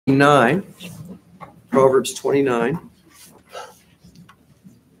9, Proverbs 29.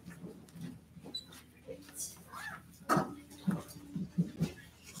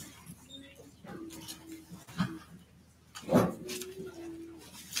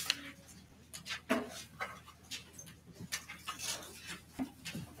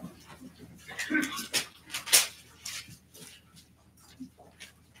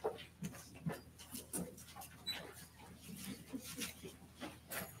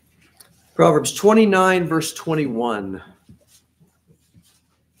 Proverbs 29, verse 21.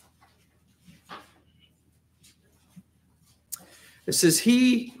 It says,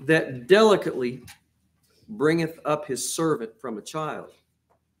 "He that delicately bringeth up his servant from a child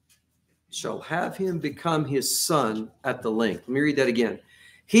shall have him become his son at the length." Let me read that again.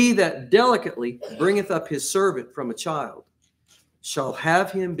 "He that delicately bringeth up his servant from a child shall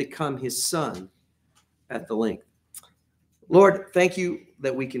have him become his son at the length." Lord, thank you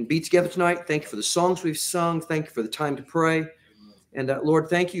that we can be together tonight. Thank you for the songs we've sung. Thank you for the time to pray. And Lord,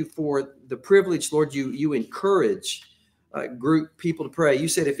 thank you for the privilege, Lord, you encourage group people to pray. You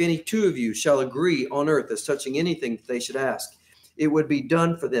said, if any two of you shall agree on earth as touching anything that they should ask, it would be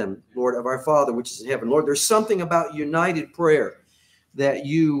done for them, Lord, of our Father which is in heaven. Lord, there's something about united prayer that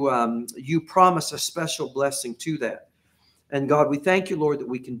you promise a special blessing to that. And God, we thank you, Lord, that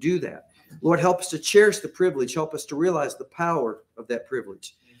we can do that. Lord, help us to cherish the privilege. Help us to realize the power of that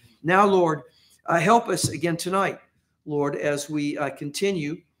privilege. Now, Lord, help us again tonight, Lord, as we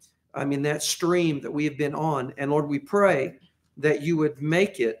continue that stream that we have been on. And Lord, we pray that you would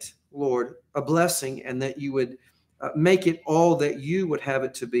make it, Lord, a blessing, and that you would make it all that you would have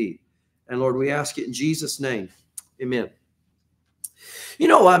it to be. And Lord, we ask it in Jesus' name. Amen. You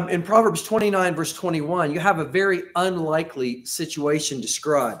know, in Proverbs 29, verse 21, you have a very unlikely situation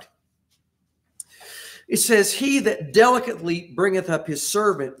described. It says, "He that delicately bringeth up his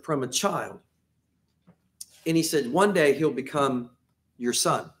servant from a child." And he said, one day he'll become your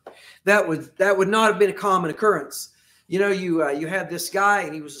son. That would not have been a common occurrence. You know, you had this guy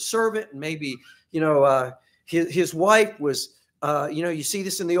and he was a servant, and maybe, his wife was, you see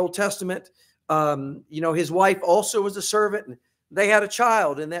this in the Old Testament. His wife also was a servant, and they had a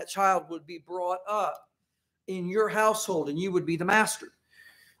child, and that child would be brought up in your household, and you would be the master.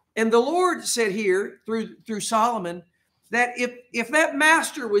 And the Lord said here through Solomon that if that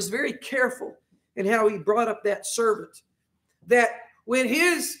master was very careful in how he brought up that servant, that when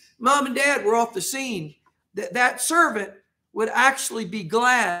his mom and dad were off the scene, that servant would actually be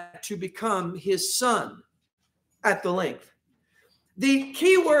glad to become his son at the length. The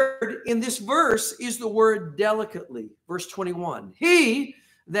key word in this verse is the word delicately. Verse 21, "He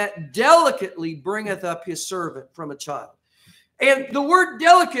that delicately bringeth up his servant from a child." And the word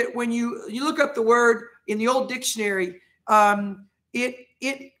delicate, when you look up the word in the old dictionary,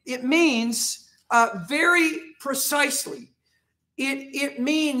 it means very precisely. It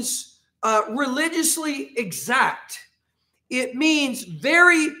means religiously exact. It means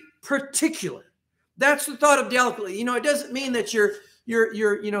very particular. That's the thought of delicately. You know, it doesn't mean that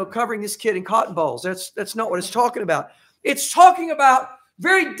you're covering this kid in cotton balls. That's not what it's talking about. It's talking about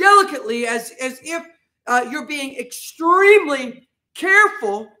very delicately, as if you're being extremely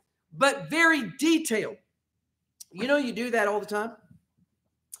careful, but very detailed. You know, you do that all the time.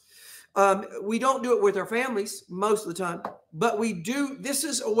 We don't do it with our families most of the time, but we do. This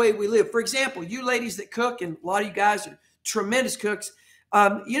is a way we live. For example, you ladies that cook, and a lot of you guys are tremendous cooks.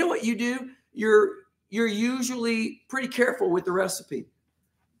 You know what you do? You're usually pretty careful with the recipe.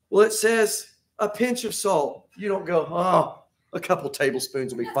 Well, it says a pinch of salt. You don't go, oh, a couple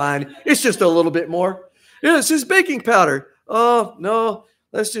tablespoons will be fine. It's just a little bit more. Yeah, it's just baking powder. Oh no,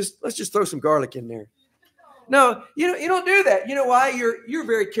 let's just throw some garlic in there. No, you don't do that. You know why? You're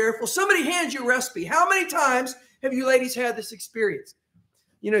very careful. Somebody hands you a recipe. How many times have you ladies had this experience?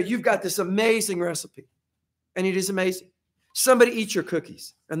 You know, you've got this amazing recipe, and it is amazing. Somebody eats your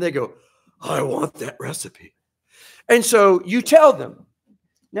cookies, and they go, I want that recipe. And so you tell them.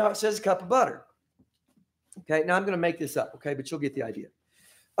 Now it says a cup of butter. Okay, now I'm going to make this up, okay, but you'll get the idea.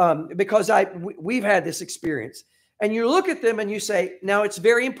 Because we've had this experience. And you look at them and you say, now it's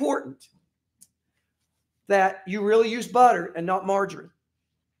very important that you really use butter and not margarine.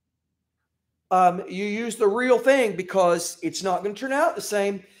 You use the real thing because it's not going to turn out the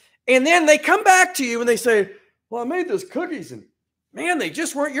same. And then they come back to you and they say, well, I made those cookies and man, they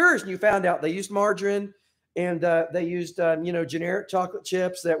just weren't yours. And you found out they used margarine and they used, generic chocolate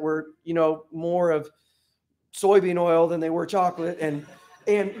chips that were, more of soybean oil than they were chocolate. And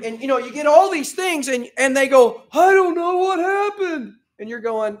you get all these things and they go, I don't know what happened. And you're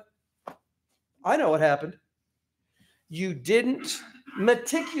going, I know what happened. You didn't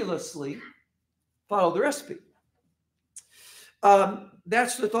meticulously follow the recipe.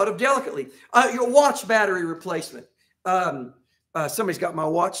 That's the thought of delicately. Your watch battery replacement. Somebody's got my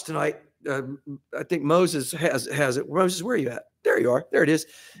watch tonight. I think Moses has it. Moses, where are you at? There you are. There it is.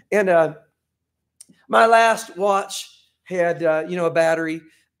 And my last watch had a battery,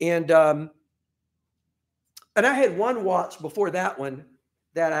 and I had one watch before that one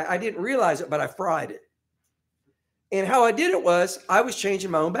that I didn't realize it, but I fried it. And how I did it was I was changing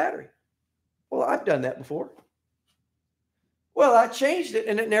my own battery. Well, I've done that before. Well, I changed it,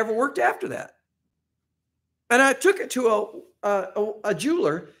 and it never worked after that. And I took it to a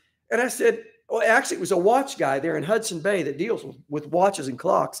jeweler, and I said, well, actually, it was a watch guy there in Hudson Bay that deals with watches and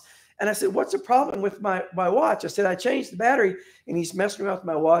clocks. And I said, what's the problem with my watch? I said, I changed the battery, and he's messing around with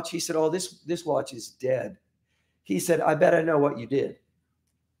my watch. He said, oh, this watch is dead. He said, I bet I know what you did.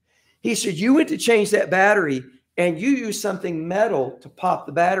 He said, you went to change that battery, and you used something metal to pop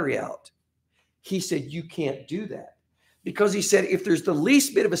the battery out. He said, you can't do that. Because he said, if there's the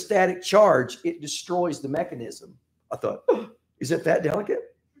least bit of a static charge, it destroys the mechanism. I thought, oh, is it that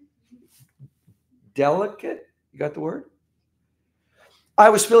delicate? Delicate? You got the word? I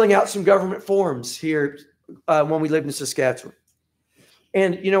was filling out some government forms here when we lived in Saskatchewan.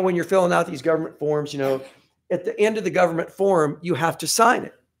 And, when you're filling out these government forms, at the end of the government form, you have to sign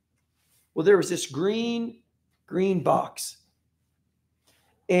it. Well, there was this green box.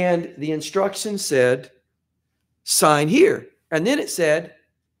 And the instructions said, sign here. And then it said,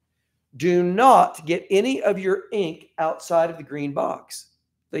 do not get any of your ink outside of the green box.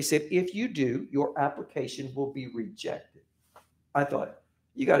 They said, if you do, your application will be rejected. I thought,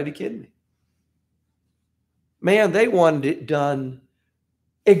 you got to be kidding me. Man, they wanted it done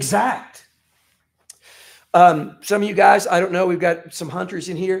exact. Some of you guys, I don't know, we've got some hunters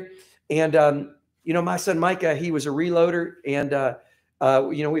in here. And, my son Micah, he was a reloader. And,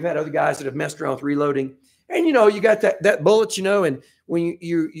 we've had other guys that have messed around with reloading. And, you got that bullet, and when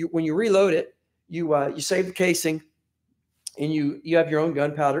you reload it, you save the casing, and you have your own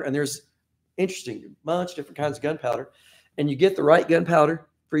gunpowder. And there's a bunch of different kinds of gunpowder. And you get the right gunpowder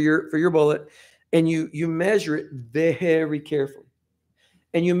for your bullet, and you measure it very carefully.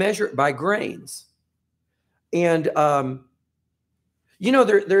 And you measure it by grains. And,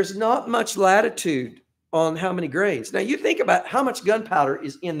 there's not much latitude on how many grains. Now, you think about how much gunpowder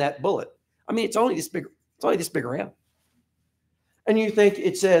is in that bullet. I mean, it's only this big. It's only this big around. And you think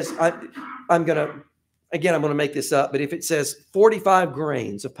it says, I'm going to make this up, but if it says 45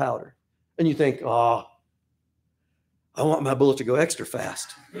 grains of powder, and you think, oh, I want my bullet to go extra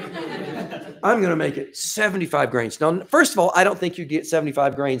fast. I'm going to make it 75 grains. Now, first of all, I don't think you get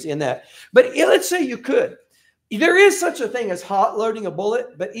 75 grains in that. But let's say you could. There is such a thing as hot loading a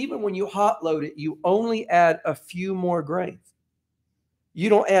bullet, but even when you hot load it, you only add a few more grains. You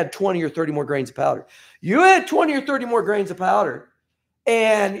don't add 20 or 30 more grains of powder. You add 20 or 30 more grains of powder,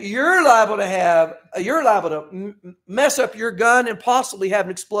 and you're liable to mess up your gun and possibly have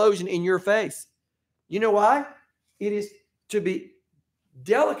an explosion in your face. You know why? It is to be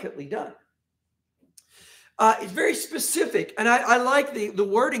delicately done. It's very specific, and I like the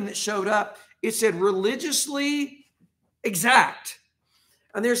wording that showed up. It said religiously exact.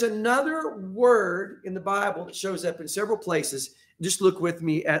 And there's another word in the Bible that shows up in several places. Just look with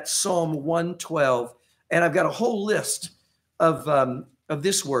me at Psalm 112, and I've got a whole list of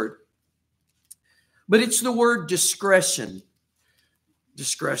this word. But it's the word discretion.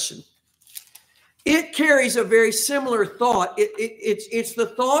 Discretion. It carries a very similar thought. It's the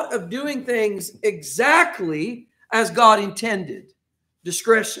thought of doing things exactly as God intended.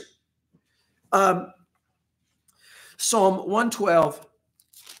 Discretion. Psalm 112,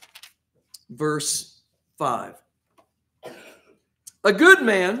 verse 5. A good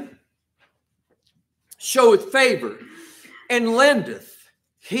man showeth favor and lendeth.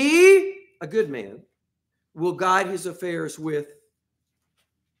 He, a good man, will guide his affairs with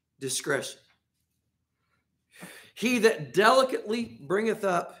discretion. He that delicately bringeth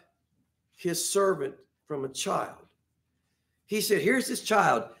up his servant from a child. He said, here's this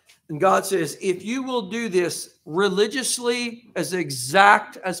child. And God says, if you will do this religiously as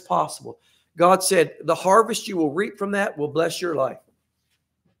exact as possible, God said, the harvest you will reap from that will bless your life.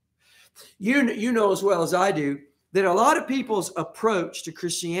 You know as well as I do that a lot of people's approach to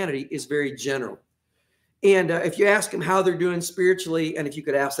Christianity is very general. And if you ask them how they're doing spiritually, and if you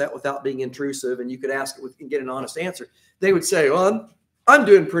could ask that without being intrusive, and you could ask it and get an honest answer, they would say, well, I'm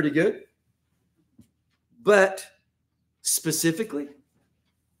doing pretty good. But specifically,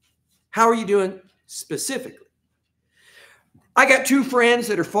 how are you doing specifically? I got two friends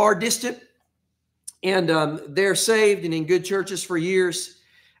that are far distant. they're saved and in good churches for years.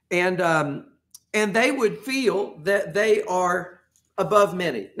 And they would feel that they are above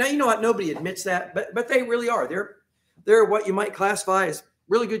many. Now, you know what? Nobody admits that, but they really are. They're what you might classify as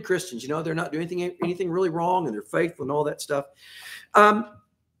really good Christians. You know, they're not doing anything really wrong, and they're faithful and all that stuff.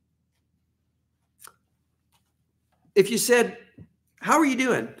 If you said, how are you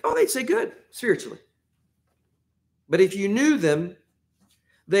doing? Oh, they'd say good, spiritually. But if you knew them,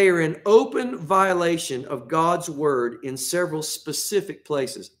 they are in open violation of God's word in several specific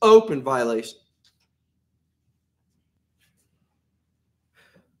places. Open violation.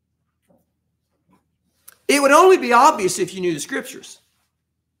 It would only be obvious if you knew the scriptures.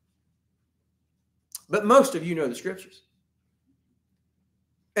 But most of you know the scriptures.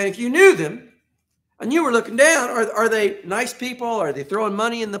 And if you knew them, and you were looking down, are they nice people? Are they throwing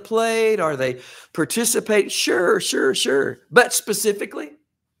money in the plate? Are they participating? Sure. But specifically,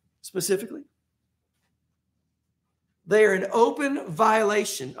 they are in open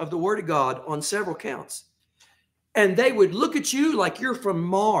violation of the word of God on several counts. And they would look at you like you're from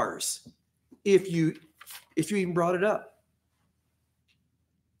Mars if you even brought it up.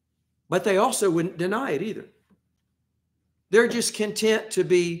 But they also wouldn't deny it either. They're just content to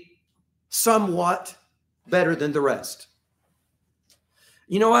be somewhat better than the rest.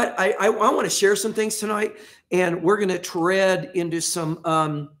 You know what? I want to share some things tonight, and we're going to tread into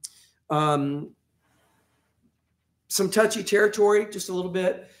some touchy territory just a little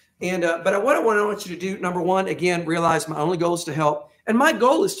bit. And but what I want you to do, number one, again, realize my only goal is to help, and my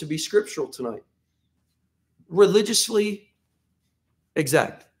goal is to be scriptural tonight, religiously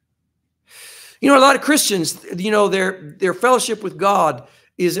exact. You know, a lot of Christians, you know, their fellowship with God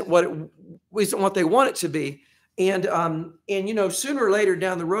isn't what they want it to be. And you know, sooner or later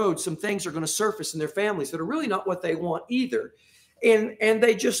down the road, some things are going to surface in their families that are really not what they want either. And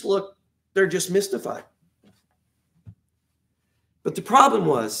they're just mystified. But the problem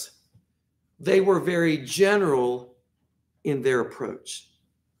was they were very general in their approach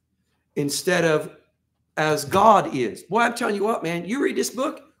instead of as God is. Boy, I'm telling you what, man, you read this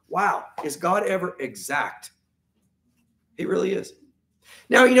book. Wow, is God ever exact? He really is.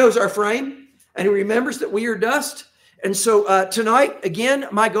 Now he knows our frame, and he remembers that we are dust. And so tonight, again,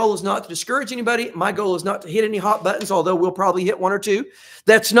 my goal is not to discourage anybody. My goal is not to hit any hot buttons, although we'll probably hit one or two.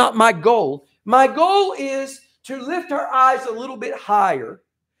 That's not my goal. My goal is to lift our eyes a little bit higher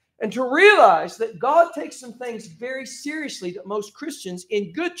and to realize that God takes some things very seriously that most Christians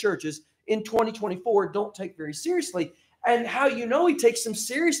in good churches in 2024 don't take very seriously. And how you know he takes them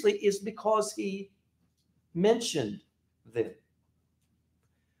seriously is because he mentioned them.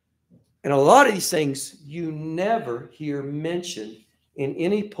 And a lot of these things you never hear mentioned in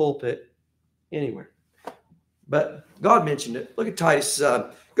any pulpit anywhere. But God mentioned it. Look at Titus.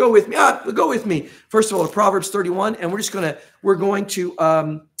 Go with me. Go with me. First of all, Proverbs 31, and we're going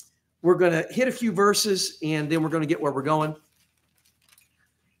to hit a few verses, and then we're going to get where we're going.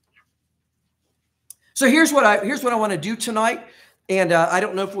 So here's what I want to do tonight, and I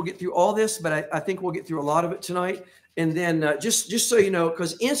don't know if we'll get through all this, but I think we'll get through a lot of it tonight. And then just so you know,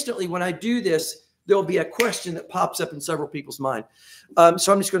 because instantly when I do this, there'll be a question that pops up in several people's mind.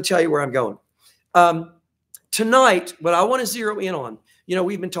 So I'm just going to tell you where I'm going. Tonight, what I want to zero in on, you know,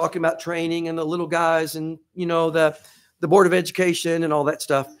 we've been talking about training and the little guys and, you know, the Board of Education and all that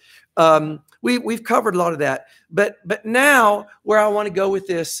stuff. We've covered a lot of that. But now where I want to go with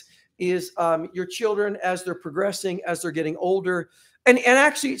this is your children as they're progressing, as they're getting older, and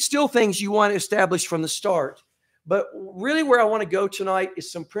actually it's still things you want to establish from the start. But really where I want to go tonight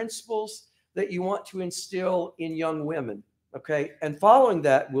is some principles that you want to instill in young women, okay? And following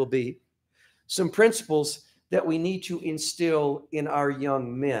that will be some principles that we need to instill in our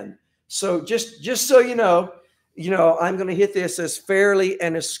young men. So just so you know, I'm going to hit this as fairly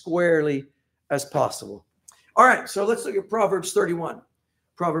and as squarely as possible. All right, so let's look at Proverbs 31.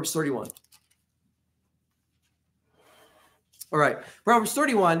 Proverbs 31. All right, Proverbs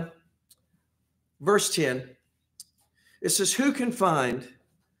 31, verse 10. It says, who can find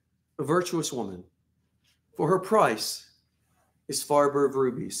a virtuous woman? For her price is far above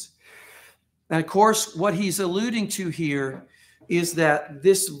rubies. And of course, what he's alluding to here is that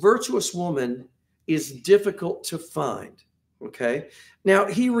this virtuous woman is difficult to find. Okay. Now,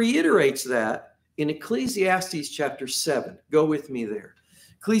 he reiterates that in Ecclesiastes chapter 7. Go with me there.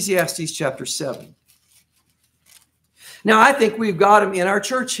 Ecclesiastes chapter 7. Now, I think we've got him in our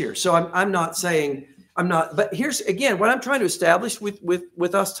church here. So I'm not saying... but here's again what I'm trying to establish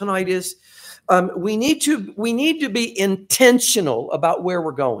with us tonight is we need to be intentional about where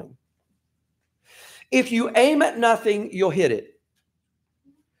we're going. If you aim at nothing, you'll hit it.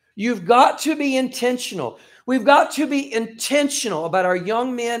 You've got to be intentional. We've got to be intentional about our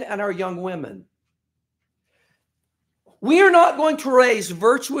young men and our young women. We are not going to raise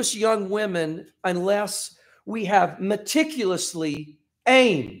virtuous young women unless we have meticulously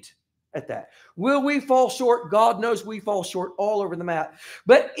aimed at that. Will we fall short? God knows we fall short all over the map.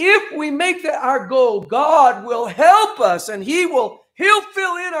 But if we make that our goal, God will help us, and He'll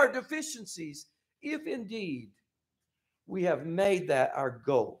fill in our deficiencies if indeed we have made that our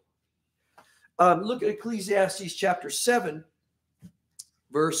goal. Look at Ecclesiastes chapter 7,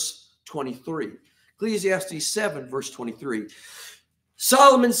 verse 23. Ecclesiastes 7, verse 23.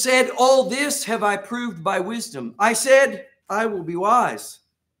 Solomon said, all this have I proved by wisdom. I said, I will be wise,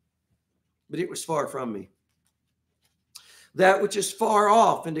 but it was far from me. That which is far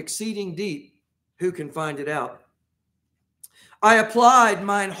off and exceeding deep, who can find it out? I applied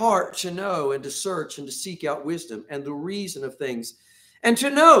mine heart to know and to search and to seek out wisdom and the reason of things, and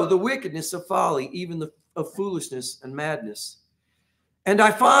to know the wickedness of folly, even of foolishness and madness. And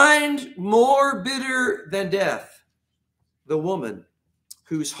I find more bitter than death the woman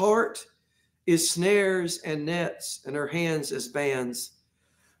whose heart is snares and nets, and her hands as bands.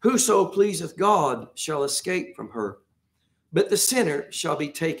 Whoso pleaseth God shall escape from her, but the sinner shall be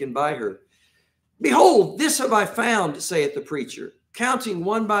taken by her. Behold, this have I found, saith the preacher, counting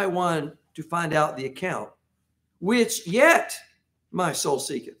one by one to find out the account, which yet my soul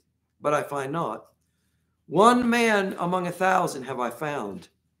seeketh, but I find not. One man among 1,000 have I found,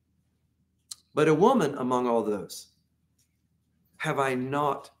 but a woman among all those have I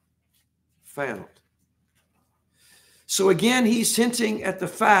not found. So again, he's hinting at the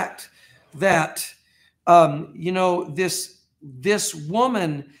fact that, this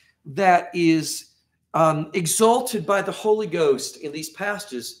woman that is exalted by the Holy Ghost in these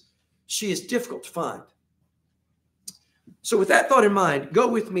passages, she is difficult to find. So with that thought in mind, go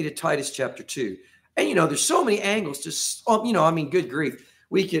with me to Titus chapter 2. And, there's so many angles to, good grief.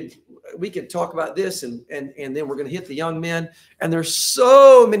 We could talk about this and then we're going to hit the young men. And there's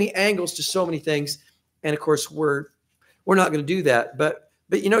so many angles to so many things. And of course, we're not going to do that. But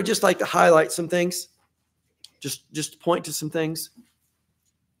just like to highlight some things, just point to some things.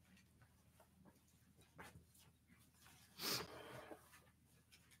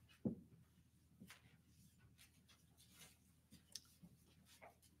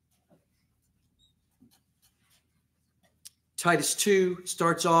 Titus 2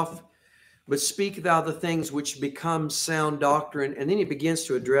 starts off, but speak thou the things which become sound doctrine. And then he begins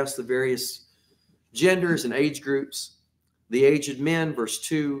to address the various genders and age groups. The aged men, verse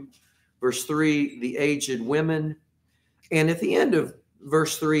 2. Verse 3, the aged women. And at the end of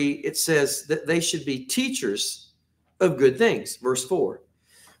verse 3, it says that they should be teachers of good things. Verse 4,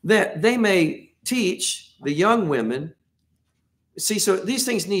 that they may teach the young women. See, so these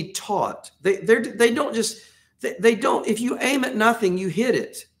things need taught. They don't just... They don't, if you aim at nothing, you hit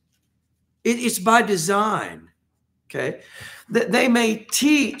it. It's by design, okay? That they may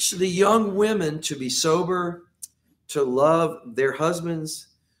teach the young women to be sober, to love their husbands,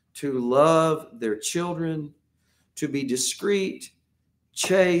 to love their children, to be discreet,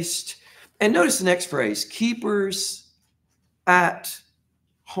 chaste. And notice the next phrase, keepers at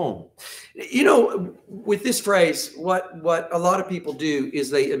home. With this phrase, what a lot of people do is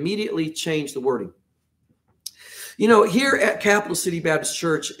they immediately change the wording. Here at Capital City Baptist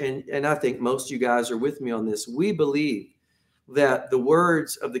Church, and I think most of you guys are with me on this, we believe that the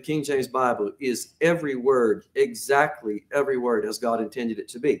words of the King James Bible is every word, exactly every word as God intended it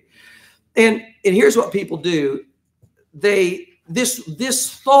to be. And here's what people do.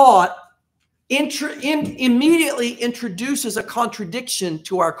 This thought immediately introduces a contradiction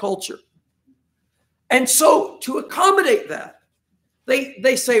to our culture. And so to accommodate that,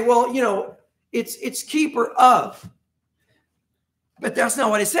 they say, well, it's keeper of. But that's not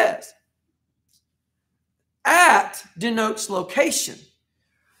what it says. At denotes location.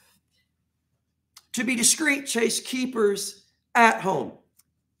 To be discreet, chase keepers at home.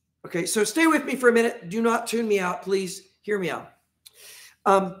 Okay, so stay with me for a minute. Do not tune me out. Please hear me out.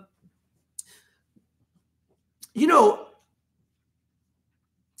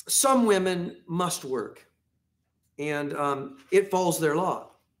 Some women must work. And it falls their lot.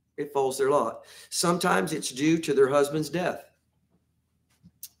 It falls their lot. Sometimes it's due to their husband's death.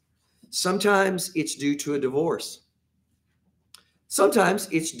 Sometimes it's due to a divorce. Sometimes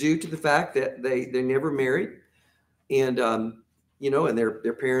it's due to the fact that they're never married, and and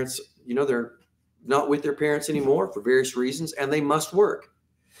their parents, they're not with their parents anymore for various reasons, and they must work.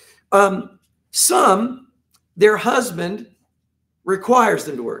 Some, their husband requires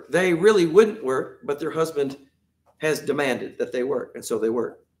them to work. They really wouldn't work, but their husband has demanded that they work, and so they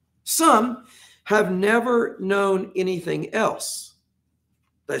work. Some have never known anything else.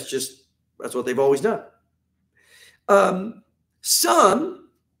 That's what they've always done. Some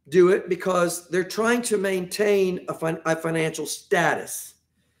do it because they're trying to maintain a financial status,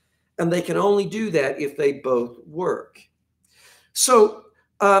 and they can only do that if they both work. So,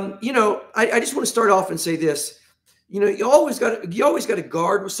 I just want to start off and say this. You always got to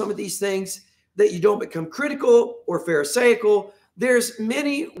guard with some of these things, that you don't become critical or pharisaical. There's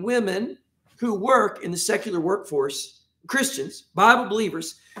many women who work in the secular workforce, Christians, Bible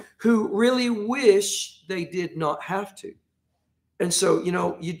believers, who really wish they did not have to. And so,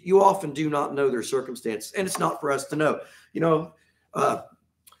 you often do not know their circumstances, and it's not for us to know.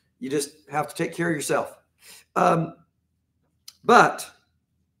 You just have to take care of yourself. But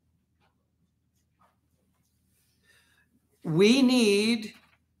we need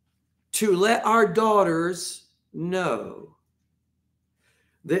to let our daughters know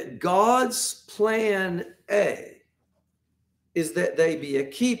that God's plan A is that they be a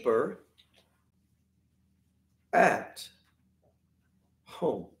keeper at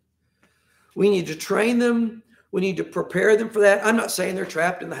home. We need to train them. We need to prepare them for that. I'm not saying they're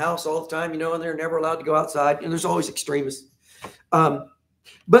trapped in the house all the time, and they're never allowed to go outside. And there's always extremists.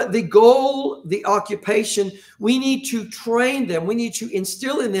 But the goal, the occupation, we need to train them. We need to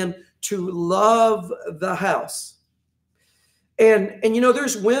instill in them to love the house. And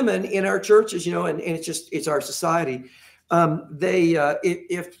there's women in our churches, and it's our society.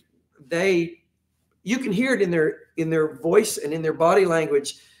 You can hear it in their voice and in their body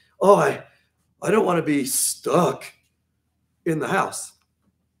language. Oh, I don't want to be stuck in the house.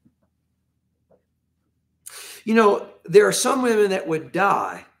 There are some women that would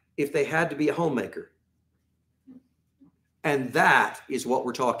die if they had to be a homemaker. And that is what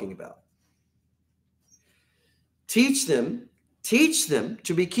we're talking about. Teach them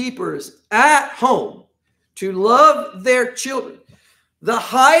to be keepers at home, to love their children. The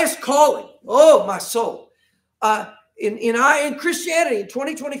highest calling, oh, my soul. In Christianity in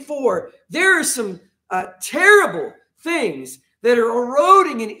 2024, there are some terrible things that are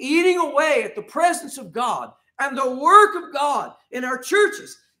eroding and eating away at the presence of God and the work of God in our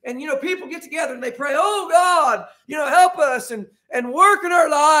churches. And, people get together and they pray, oh, God, help us and work in our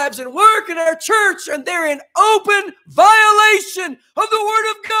lives and work in our church. And they're in open violation of the word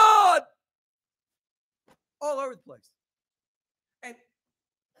of God all over the place.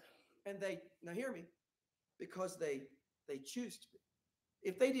 And now hear me, because they choose to be.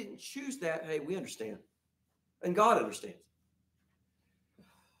 If they didn't choose that, hey, we understand. And God understands.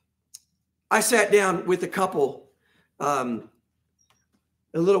 I sat down with a couple a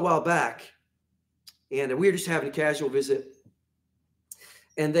little while back, and we were just having a casual visit.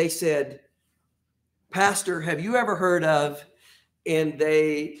 And they said, Pastor, have you ever heard of, and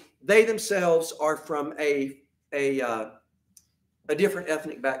they themselves are from a different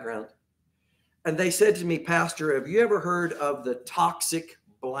ethnic background. And they said to me, Pastor, have you ever heard of the toxic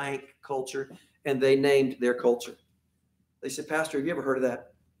blank culture? And they named their culture. They said, Pastor, have you ever heard of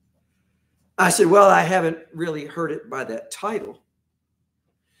that? I said, well, I haven't really heard it by that title.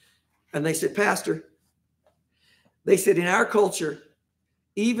 And they said, Pastor, they said, in our culture,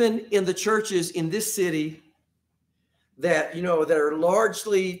 even in the churches in this city that, that are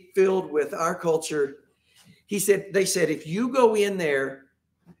largely filled with our culture, they said, if you go in there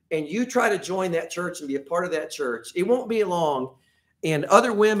and you try to join that church and be a part of that church, it won't be long. And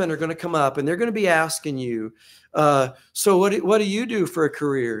other women are going to come up and they're going to be asking you, so what do you do for a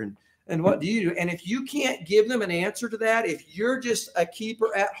career? And what do you do? And if you can't give them an answer to that, if you're just a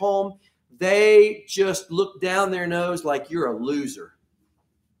keeper at home, they just look down their nose like you're a loser.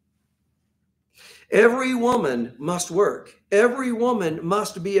 Every woman must work. Every woman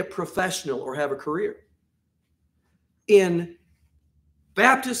must be a professional or have a career. In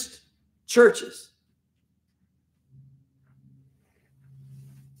Baptist churches,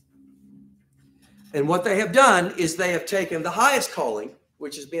 and what they have done is they have taken the highest calling,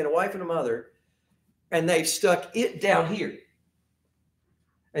 which is being a wife and a mother, and they've stuck it down here.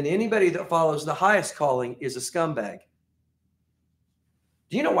 And anybody that follows the highest calling is a scumbag.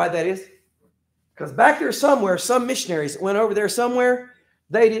 Do you know why that is? Because back there somewhere, some missionaries that went over there somewhere,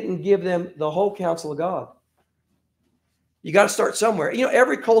 they didn't give them the whole counsel of God. You got to start somewhere.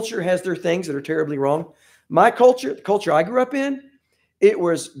 Every culture has their things that are terribly wrong. My culture, the culture I grew up in, it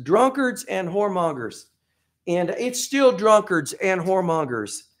was drunkards and whoremongers. And it's still drunkards and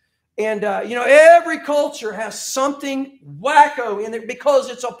whoremongers. And, every culture has something wacko in there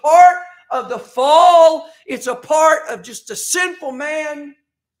because it's a part of the fall. It's a part of just a sinful man.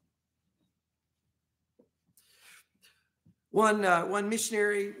 One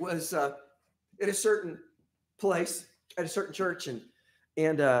missionary was at a certain place, at a certain church,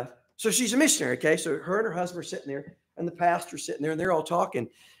 and so she's a missionary, okay? So her and her husband are sitting there, and the pastor's sitting there, and they're all talking.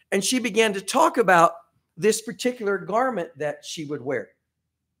 And she began to talk about this particular garment that she would wear.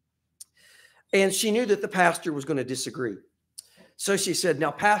 And she knew that the pastor was going to disagree. So she said,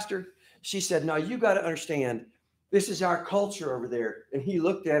 now, pastor, she said, now you got to understand, this is our culture over there. And he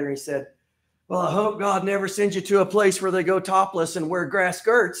looked at her and he said, well, I hope God never sends you to a place where they go topless and wear grass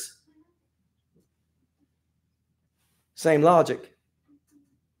skirts. Same logic.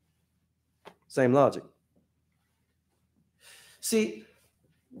 Same logic. See,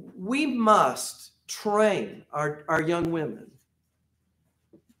 we must train our young women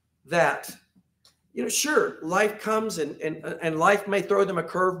that, you know, sure, life comes and life may throw them a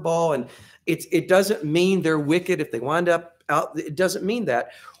curveball, and it doesn't mean they're wicked if they wind up out. It doesn't mean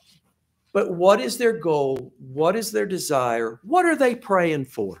that. But what is their goal? What is their desire? What are they praying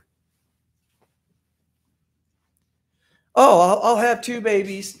for? Oh, I'll have 2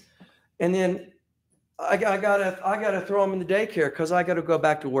 babies, and then I gotta throw them in the daycare because I gotta go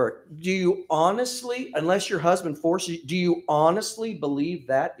back to work. Do you honestly, unless your husband forces you, do you honestly believe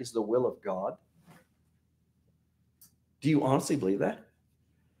that is the will of God? Do you honestly believe that?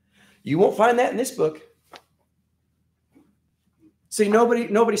 You won't find that in this book. See,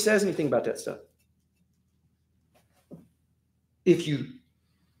 nobody says anything about that stuff. If you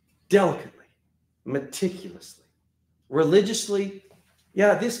delicately, meticulously, religiously,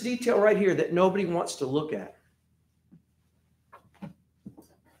 yeah, this detail right here that nobody wants to look at. You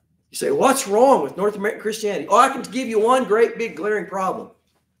say, what's wrong with North American Christianity? Oh, I can give you one great big glaring problem.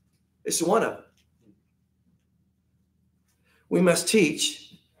 It's one of them. We must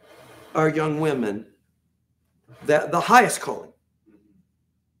teach our young women that the highest calling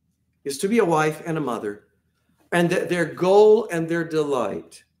is to be a wife and a mother, and that their goal and their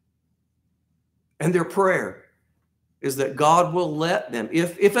delight and their prayer is that God will let them,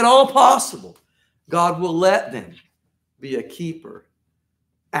 if at all possible, God will let them be a keeper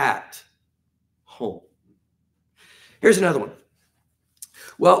at home. Here's another one.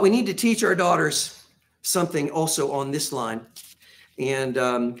 Well, we need to teach our daughters something also on this line.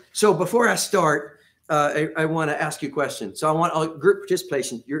 And so before I start, I want to ask you a question. So I want group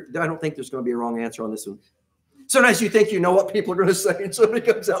participation. I don't think there's going to be a wrong answer on this one. Sometimes you think you know what people are going to say, and somebody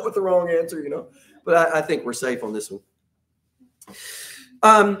comes out with the wrong answer, you know. But I think we're safe on this one.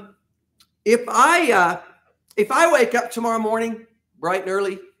 If I wake up tomorrow morning bright and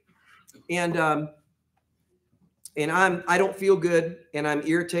early, and I don't feel good and I'm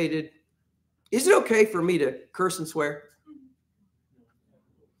irritated, is it okay for me to curse and swear?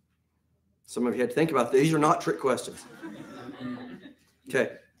 Some of you had to think about this. These are not trick questions.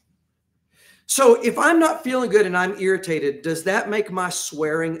 Okay. So if I'm not feeling good and I'm irritated, does that make my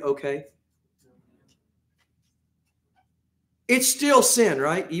swearing okay? It's still sin,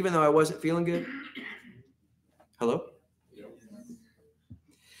 right? Even though I wasn't feeling good. Hello?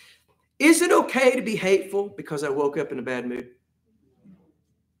 Is it okay to be hateful because I woke up in a bad mood?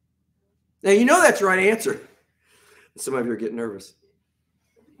 Now, you know that's the right answer. Some of you are getting nervous.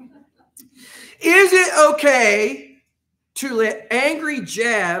 Is it okay to let angry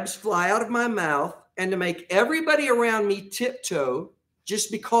jabs fly out of my mouth and to make everybody around me tiptoe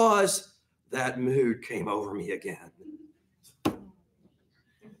just because that mood came over me again?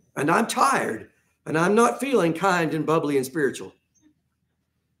 And I'm tired and I'm not feeling kind and bubbly and spiritual.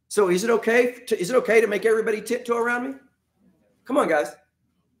 So is it okay to make everybody tiptoe around me? Come on, guys.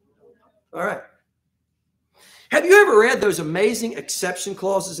 All right. Have you ever read those amazing exception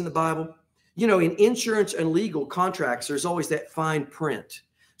clauses in the Bible? You know, in insurance and legal contracts, there's always that fine print.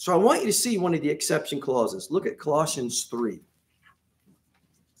 So I want you to see one of the exception clauses. Look at Colossians 3.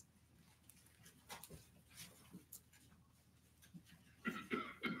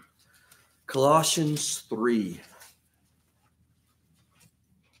 Colossians 3.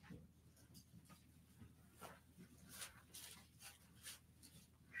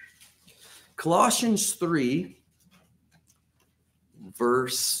 Colossians 3,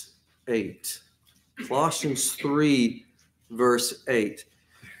 verse 8. Colossians 3, verse 8.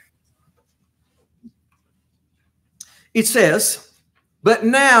 It says, but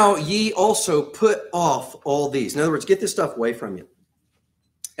now ye also put off all these. In other words, get this stuff away from you.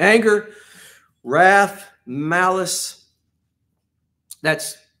 Anger, wrath, malice.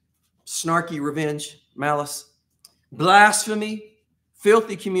 That's snarky revenge, malice. Blasphemy,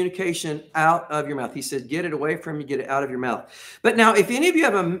 filthy communication out of your mouth. He said, get it away from you, get it out of your mouth. But now, if any of you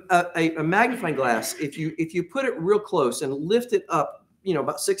have a magnifying glass, if you put it real close and lift it up, you know,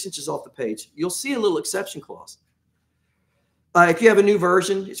 about 6 inches off the page, you'll see a little exception clause. If you have a new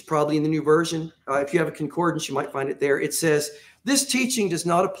version, it's probably in the new version. If you have a concordance, you might find it there. It says, this teaching does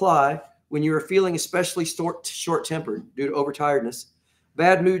not apply when you are feeling especially short-tempered due to overtiredness,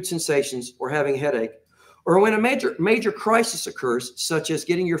 bad mood sensations, or having a headache, or when a major crisis occurs, such as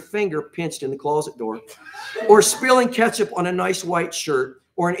getting your finger pinched in the closet door, or spilling ketchup on a nice white shirt,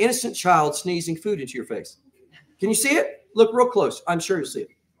 or an innocent child sneezing food into your face. Can you see it? Look real close. I'm sure you'll see it.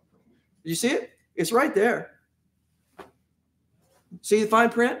 Do you see it? It's right there. See the fine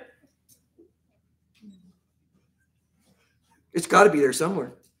print? It's got to be there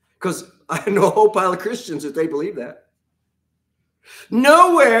somewhere, because I know a whole pile of Christians that they believe that.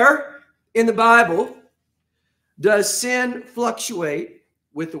 Nowhere in the Bible does sin fluctuate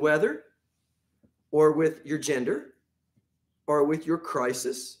with the weather or with your gender or with your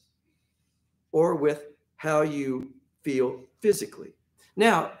crisis or with how you feel physically.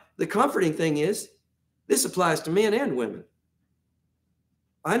 Now, the comforting thing is this applies to men and women.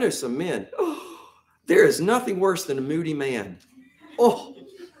 I know some men. Oh, there is nothing worse than a moody man. Oh.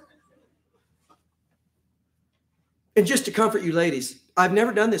 And just to comfort you ladies, I've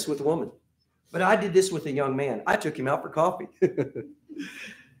never done this with a woman, but I did this with a young man. I took him out for coffee.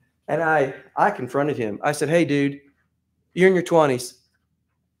 And I confronted him. I said, hey, dude, you're in your 20s.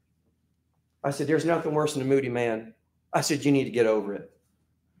 I said, there's nothing worse than a moody man. I said, you need to get over it.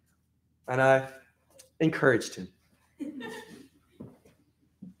 And I encouraged him.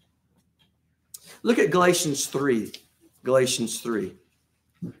 Look at Galatians 3. Galatians 3.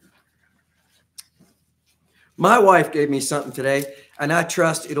 My wife gave me something today, and I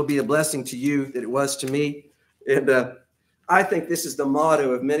trust it'll be a blessing to you that it was to me. And I think this is the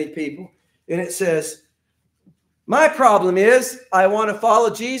motto of many people. And it says, my problem is I want to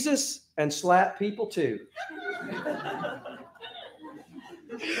follow Jesus and slap people too.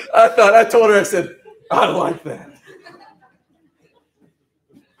 I told her, I said, I like that.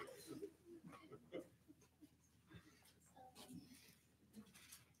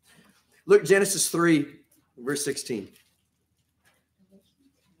 Look, Genesis 3, verse 16.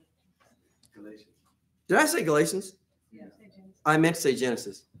 Did I say Galatians? Yeah. I meant to say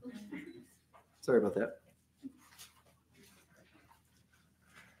Genesis. Sorry about that.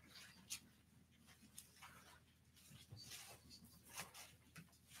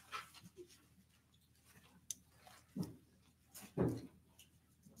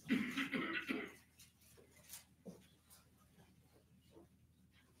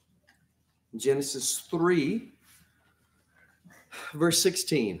 Genesis 3, verse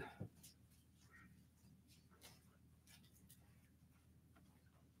 16.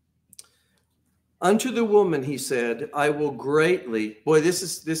 Unto the woman, he said, I will greatly, boy, this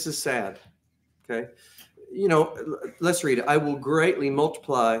is sad. Okay. You know, let's read it. I will greatly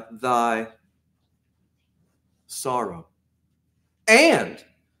multiply thy sorrow and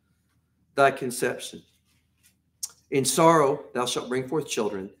thy conception. In sorrow thou shalt bring forth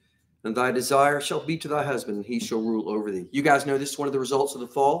children, and thy desire shall be to thy husband, and he shall rule over thee. You guys know this is one of the results of the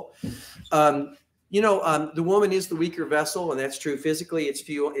fall. The woman is the weaker vessel, and that's true physically. It's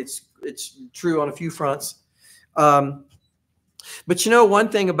true on a few fronts. But you know, one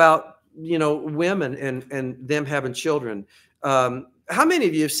thing about, women and them having children, how many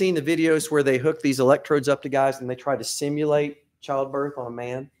of you have seen the videos where they hook these electrodes up to guys and they try to simulate childbirth on a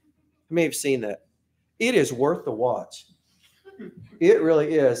man? How many have seen that? It is worth the watch. It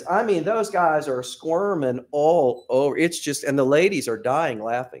really is. I mean, those guys are squirming all over. It's just, and the ladies are dying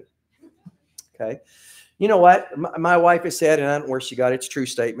laughing. Okay. You know what? My wife has said, and I don't know where she got it, it's a true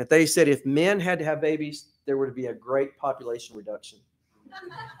statement. They said if men had to have babies, there would be a great population reduction.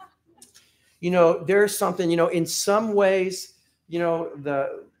 There's something, in some ways, the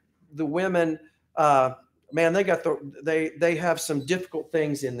women, man, they have some difficult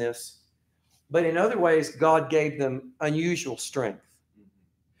things in this. But in other ways, God gave them unusual strength.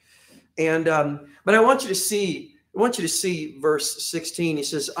 And but I want you to see verse 16. He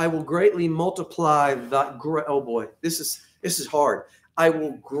says, "I will greatly multiply thy." Oh boy, this is hard. I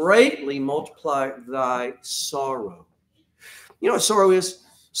will greatly multiply thy sorrow. You know what sorrow is?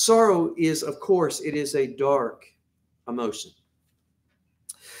 Sorrow is, of course, it is a dark emotion.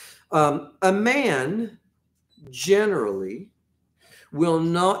 A man generally will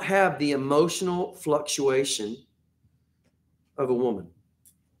not have the emotional fluctuation of a woman.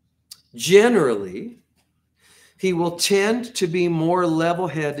 Generally, he will tend to be more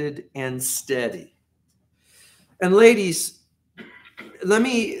level-headed and steady. And ladies, let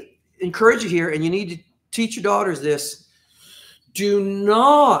me encourage you here, and you need to teach your daughters this. Do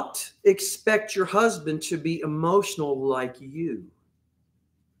not expect your husband to be emotional like you.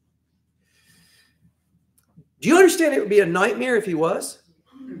 Do you understand it would be a nightmare if he was?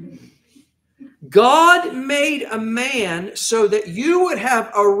 God made a man so that you would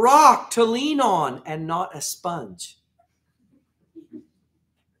have a rock to lean on and not a sponge.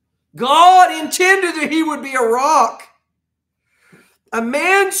 God intended that he would be a rock. A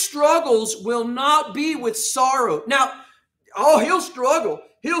man's struggles will not be with sorrow. Now, he'll struggle.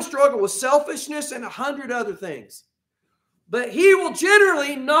 He'll struggle with selfishness and 100 other things. But he will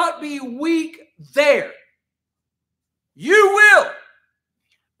generally not be weak there. You will.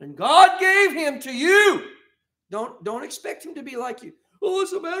 And God gave him to you. Don't expect him to be like you. Oh,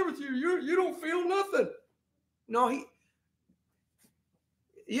 what's the matter with you? You don't feel nothing. No,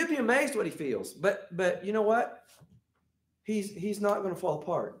 you'd be amazed what he feels. But you know what? He's not going to fall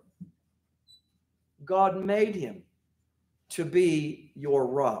apart. God made him to be your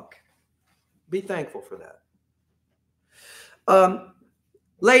rock. Be thankful for that.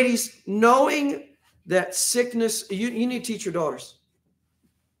 Ladies, knowing that sickness, you need to teach your daughters.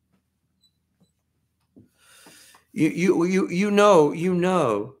 You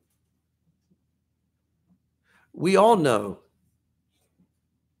know. We all know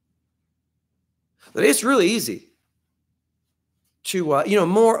that it's really easy to,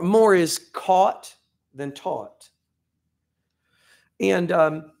 more is caught than taught. And,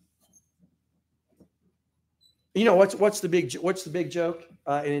 what's the big joke?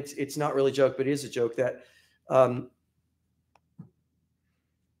 And it's not really a joke, but it is a joke that, I'm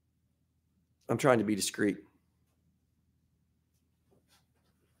trying to be discreet.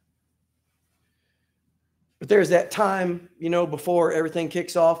 But there's that time, before everything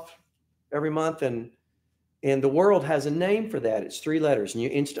kicks off every month, and the world has a name for that. It's 3 letters, and you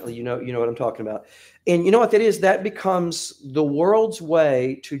instantly, you know what I'm talking about. And you know what that is? That becomes the world's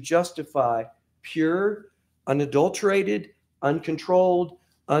way to justify pure, unadulterated, uncontrolled,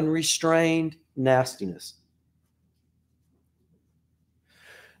 unrestrained nastiness.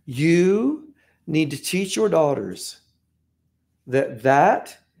 You need to teach your daughters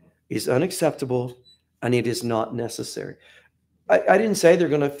that is unacceptable and it is not necessary. I didn't say they're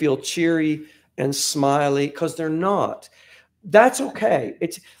going to feel cheery and smiley, because they're not. That's okay.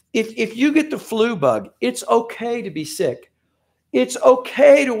 If you get the flu bug, it's okay to be sick. It's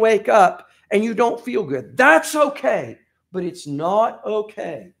okay to wake up and you don't feel good. That's okay. But it's not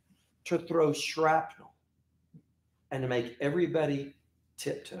okay to throw shrapnel and to make everybody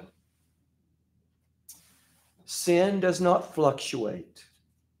tiptoe. Sin does not fluctuate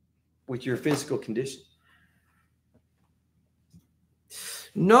with your physical condition.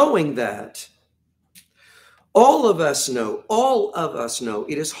 Knowing that, all of us know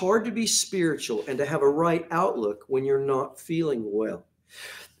it is hard to be spiritual and to have a right outlook when you're not feeling well.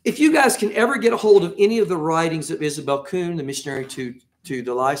 If you guys can ever get a hold of any of the writings of Isabel Kuhn, the missionary to the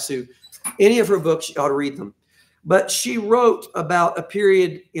Laisu, any of her books, you ought to read them. But she wrote about a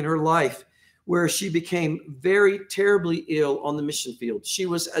period in her life where she became very terribly ill on the mission field. She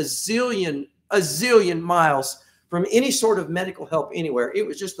was a zillion miles from any sort of medical help anywhere. It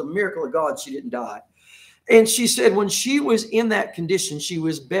was just a miracle of God she didn't die. And she said when she was in that condition, she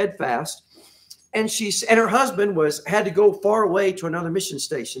was bedfast, and her husband had to go far away to another mission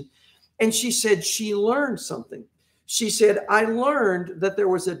station. And she said she learned something. She said, I learned that there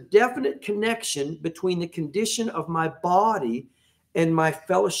was a definite connection between the condition of my body and my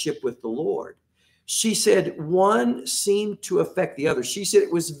fellowship with the Lord. She said one seemed to affect the other. She said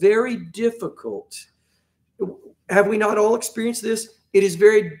it was very difficult. Have we not all experienced this? It is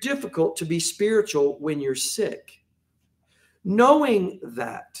very difficult to be spiritual when you're sick. Knowing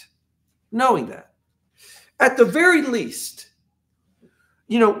that, at the very least,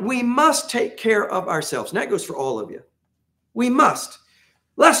 we must take care of ourselves. And that goes for all of you. We must.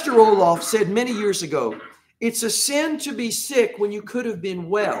 Lester Roloff said many years ago, it's a sin to be sick when you could have been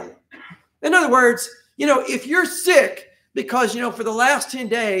well. In other words, if you're sick because, for the last 10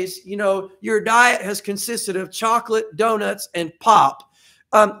 days, your diet has consisted of chocolate, donuts, and pop,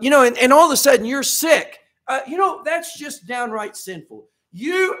 and all of a sudden you're sick, that's just downright sinful.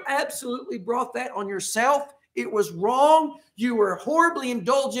 You absolutely brought that on yourself. It was wrong. You were horribly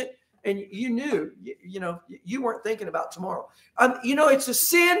indulgent, and you knew, you weren't thinking about tomorrow. It's a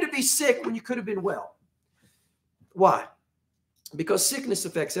sin to be sick when you could have been well. Why? Because sickness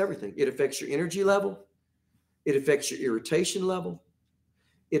affects everything. It affects your energy level. It affects your irritation level.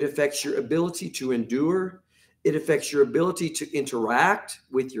 It affects your ability to endure. It affects your ability to interact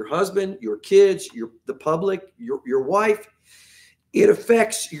with your husband, your kids, the public, your wife. It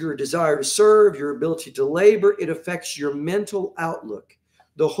affects your desire to serve, your ability to labor. It affects your mental outlook.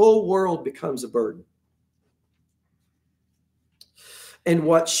 The whole world becomes a burden. And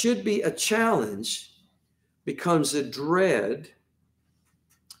what should be a challenge becomes a dread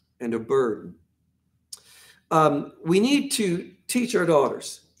and a burden. We need to teach our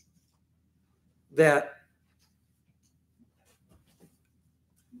daughters that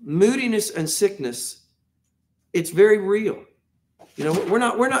moodiness and sickness, it's very real. You know,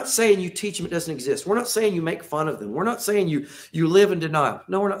 we're not saying you teach them it doesn't exist. We're not saying you make fun of them. We're not saying you live in denial.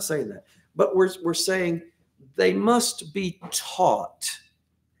 No, we're not saying that. But we're saying they must be taught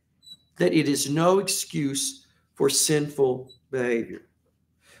that it is no excuse for sinful behavior.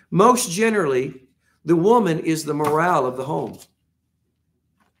 Most generally, the woman is the morale of the home.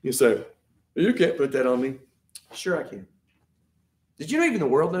 You say, you can't put that on me. Sure I can. Did you know even the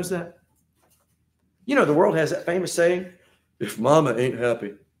world knows that? You know, the world has that famous saying, if mama ain't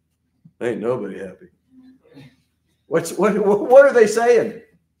happy, ain't nobody happy. What are they saying?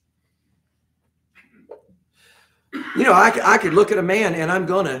 You know, I could look at a man and I'm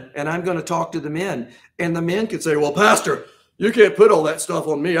gonna talk to the men, and the men could say, well, Pastor, you can't put all that stuff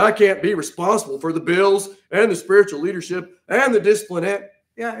on me. I can't be responsible for the bills and the spiritual leadership and the discipline.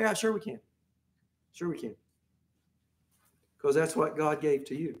 Yeah, sure we can. Sure we can. Because that's what God gave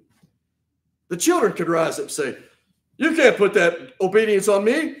to you. The children could rise up and say, you can't put that obedience on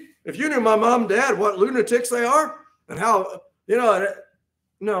me. If you knew my mom and dad, what lunatics they are, and how, you know,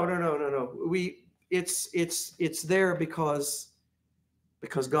 no. It's there because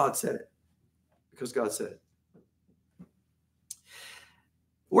God said it. Because God said it.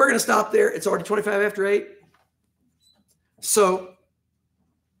 We're going to stop there. It's already 25 after 8. So,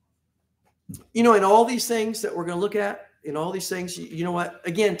 you know, in all these things that we're going to look at, in all these things, you know what?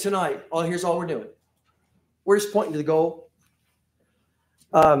 Again, tonight, here's all we're doing. We're just pointing to the goal.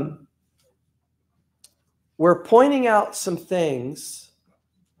 We're pointing out some things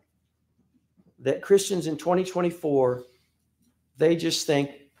that Christians in 2024, they just think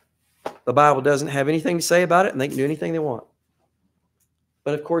the Bible doesn't have anything to say about it and they can do anything they want.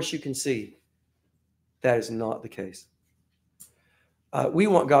 But of course, you can see that is not the case. We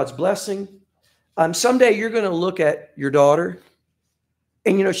want God's blessing. Someday you're going to look at your daughter,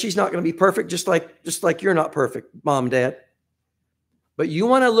 and you know she's not going to be perfect, just like you're not perfect, mom, dad. But you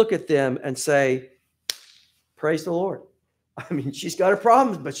want to look at them and say, "Praise the Lord." I mean, she's got her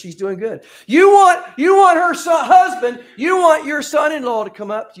problems, but she's doing good. You want her husband, you want your son-in-law to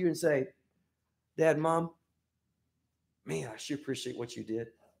come up to you and say, "Dad, Mom, man, I sure appreciate what you did."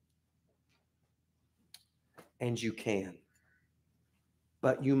 And you can.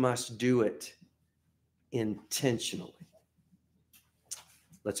 But you must do it intentionally.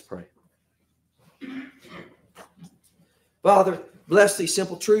 Let's pray. Father, bless these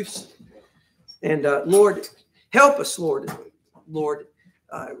simple truths. And Lord, help us, Lord. Lord,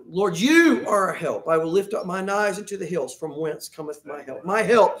 you are our help. I will lift up mine eyes into the hills, from whence cometh my help. My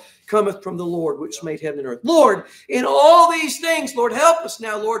help cometh from the Lord, which made heaven and earth. Lord, in all these things, Lord, help us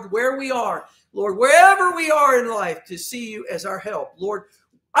now, Lord, where we are. Lord, wherever we are in life, to see you as our help. Lord,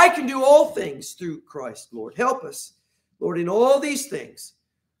 I can do all things through Christ, Lord. Help us, Lord, in all these things.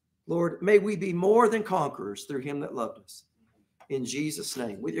 Lord, may we be more than conquerors through him that loved us. In Jesus'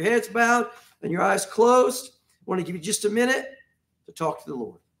 name. With your heads bowed and your eyes closed, I want to give you just a minute to talk to the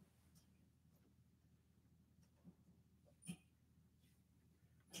Lord.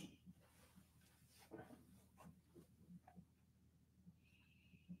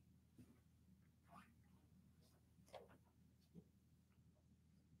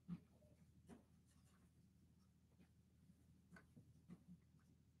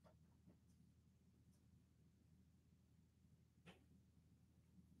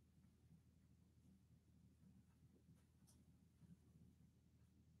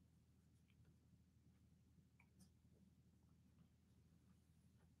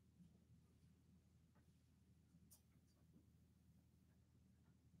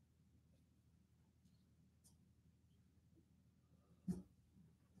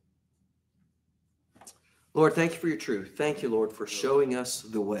 Lord, thank you for your truth. Thank you, Lord, for showing us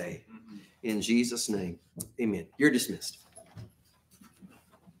the way. In Jesus' name, amen. You're dismissed.